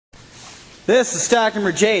This is stock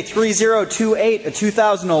number J3028, a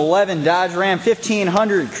 2011 Dodge Ram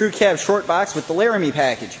 1500 crew cab short box with the Laramie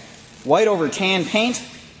package. White over tan paint,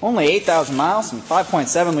 only 8,000 miles, and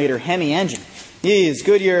 5.7 liter HEMI engine. These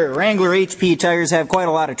Goodyear Wrangler HP tires have quite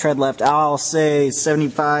a lot of tread left. I'll say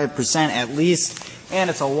 75% at least, and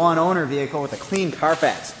it's a one owner vehicle with a clean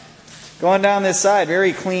Carfax. Going down this side,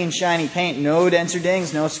 very clean, shiny paint, no dents or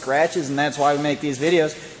dings, no scratches, and that's why we make these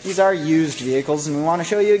videos. These are used vehicles, and we want to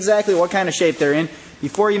show you exactly what kind of shape they're in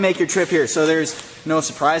before you make your trip here, so there's no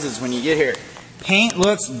surprises when you get here. Paint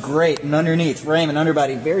looks great, and underneath, frame and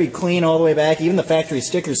underbody, very clean all the way back. Even the factory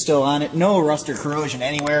sticker's still on it. No rust or corrosion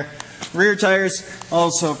anywhere. Rear tires,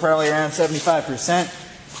 also probably around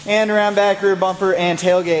 75%. And around back rear bumper and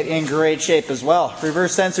tailgate in great shape as well.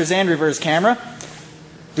 Reverse sensors and reverse camera.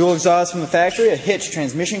 Dual exhaust from the factory, a hitch,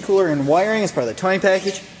 transmission cooler, and wiring as part of the towing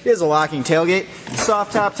package. Here's a locking tailgate,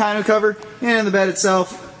 soft top tonneau cover, and in the bed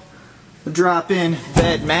itself, a drop-in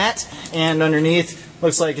bed mat. And underneath,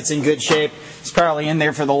 looks like it's in good shape. It's probably in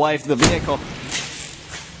there for the life of the vehicle.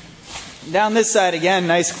 Down this side again,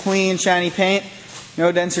 nice clean shiny paint.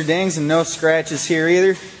 No dents or dings and no scratches here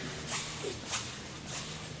either.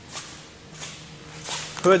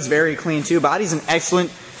 Hood's very clean too. Body's in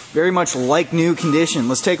excellent, very much like new condition.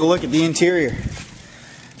 Let's take a look at the interior.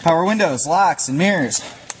 Power windows, locks, and mirrors.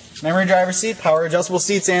 Memory driver's seat, power adjustable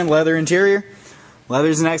seats, and leather interior.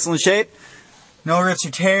 Leather's in excellent shape. No rips or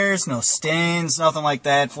tears, no stains, nothing like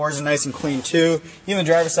that. Floors are nice and clean too. Even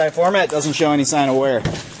the driver's side floor mat doesn't show any sign of wear.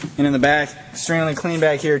 And in the back, extremely clean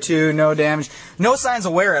back here too, no damage. No signs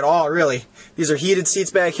of wear at all, really. These are heated seats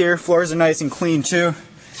back here. Floors are nice and clean too.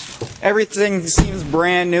 Everything seems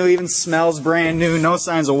brand new, even smells brand new. No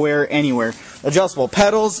signs of wear anywhere. Adjustable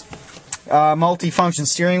pedals, multi-function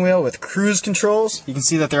steering wheel with cruise controls. You can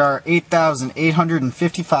see that there are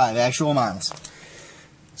 8,855 actual miles.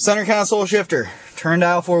 Center console shifter, turn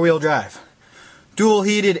dial four-wheel drive. Dual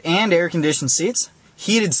heated and air-conditioned seats,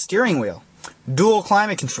 heated steering wheel, dual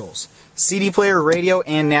climate controls, CD player, radio,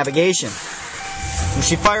 and navigation. And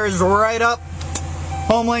she fires right up.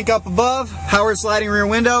 Home link up above, power sliding rear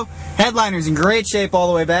window, headliner's in great shape all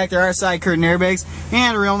the way back. There are side curtain airbags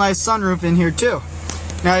and a real nice sunroof in here too.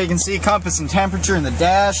 Now you can see compass and temperature in the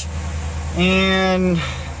dash, and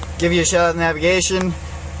give you a shot of the navigation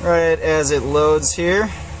right as it loads here.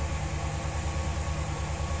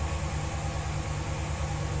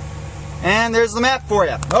 And there's the map for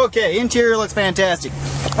you. Okay, interior looks fantastic.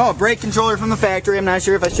 Oh, brake controller from the factory. I'm not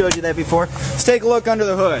sure if I showed you that before. Let's take a look under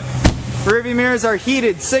the hood. Rearview mirrors are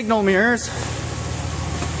heated signal mirrors.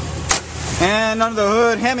 And under the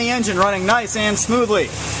hood, HEMI engine running nice and smoothly.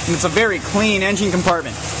 And it's a very clean engine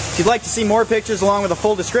compartment. If you'd like to see more pictures along with a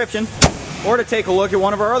full description, or to take a look at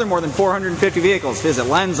one of our other more than 450 vehicles, visit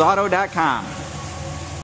lenzauto.com.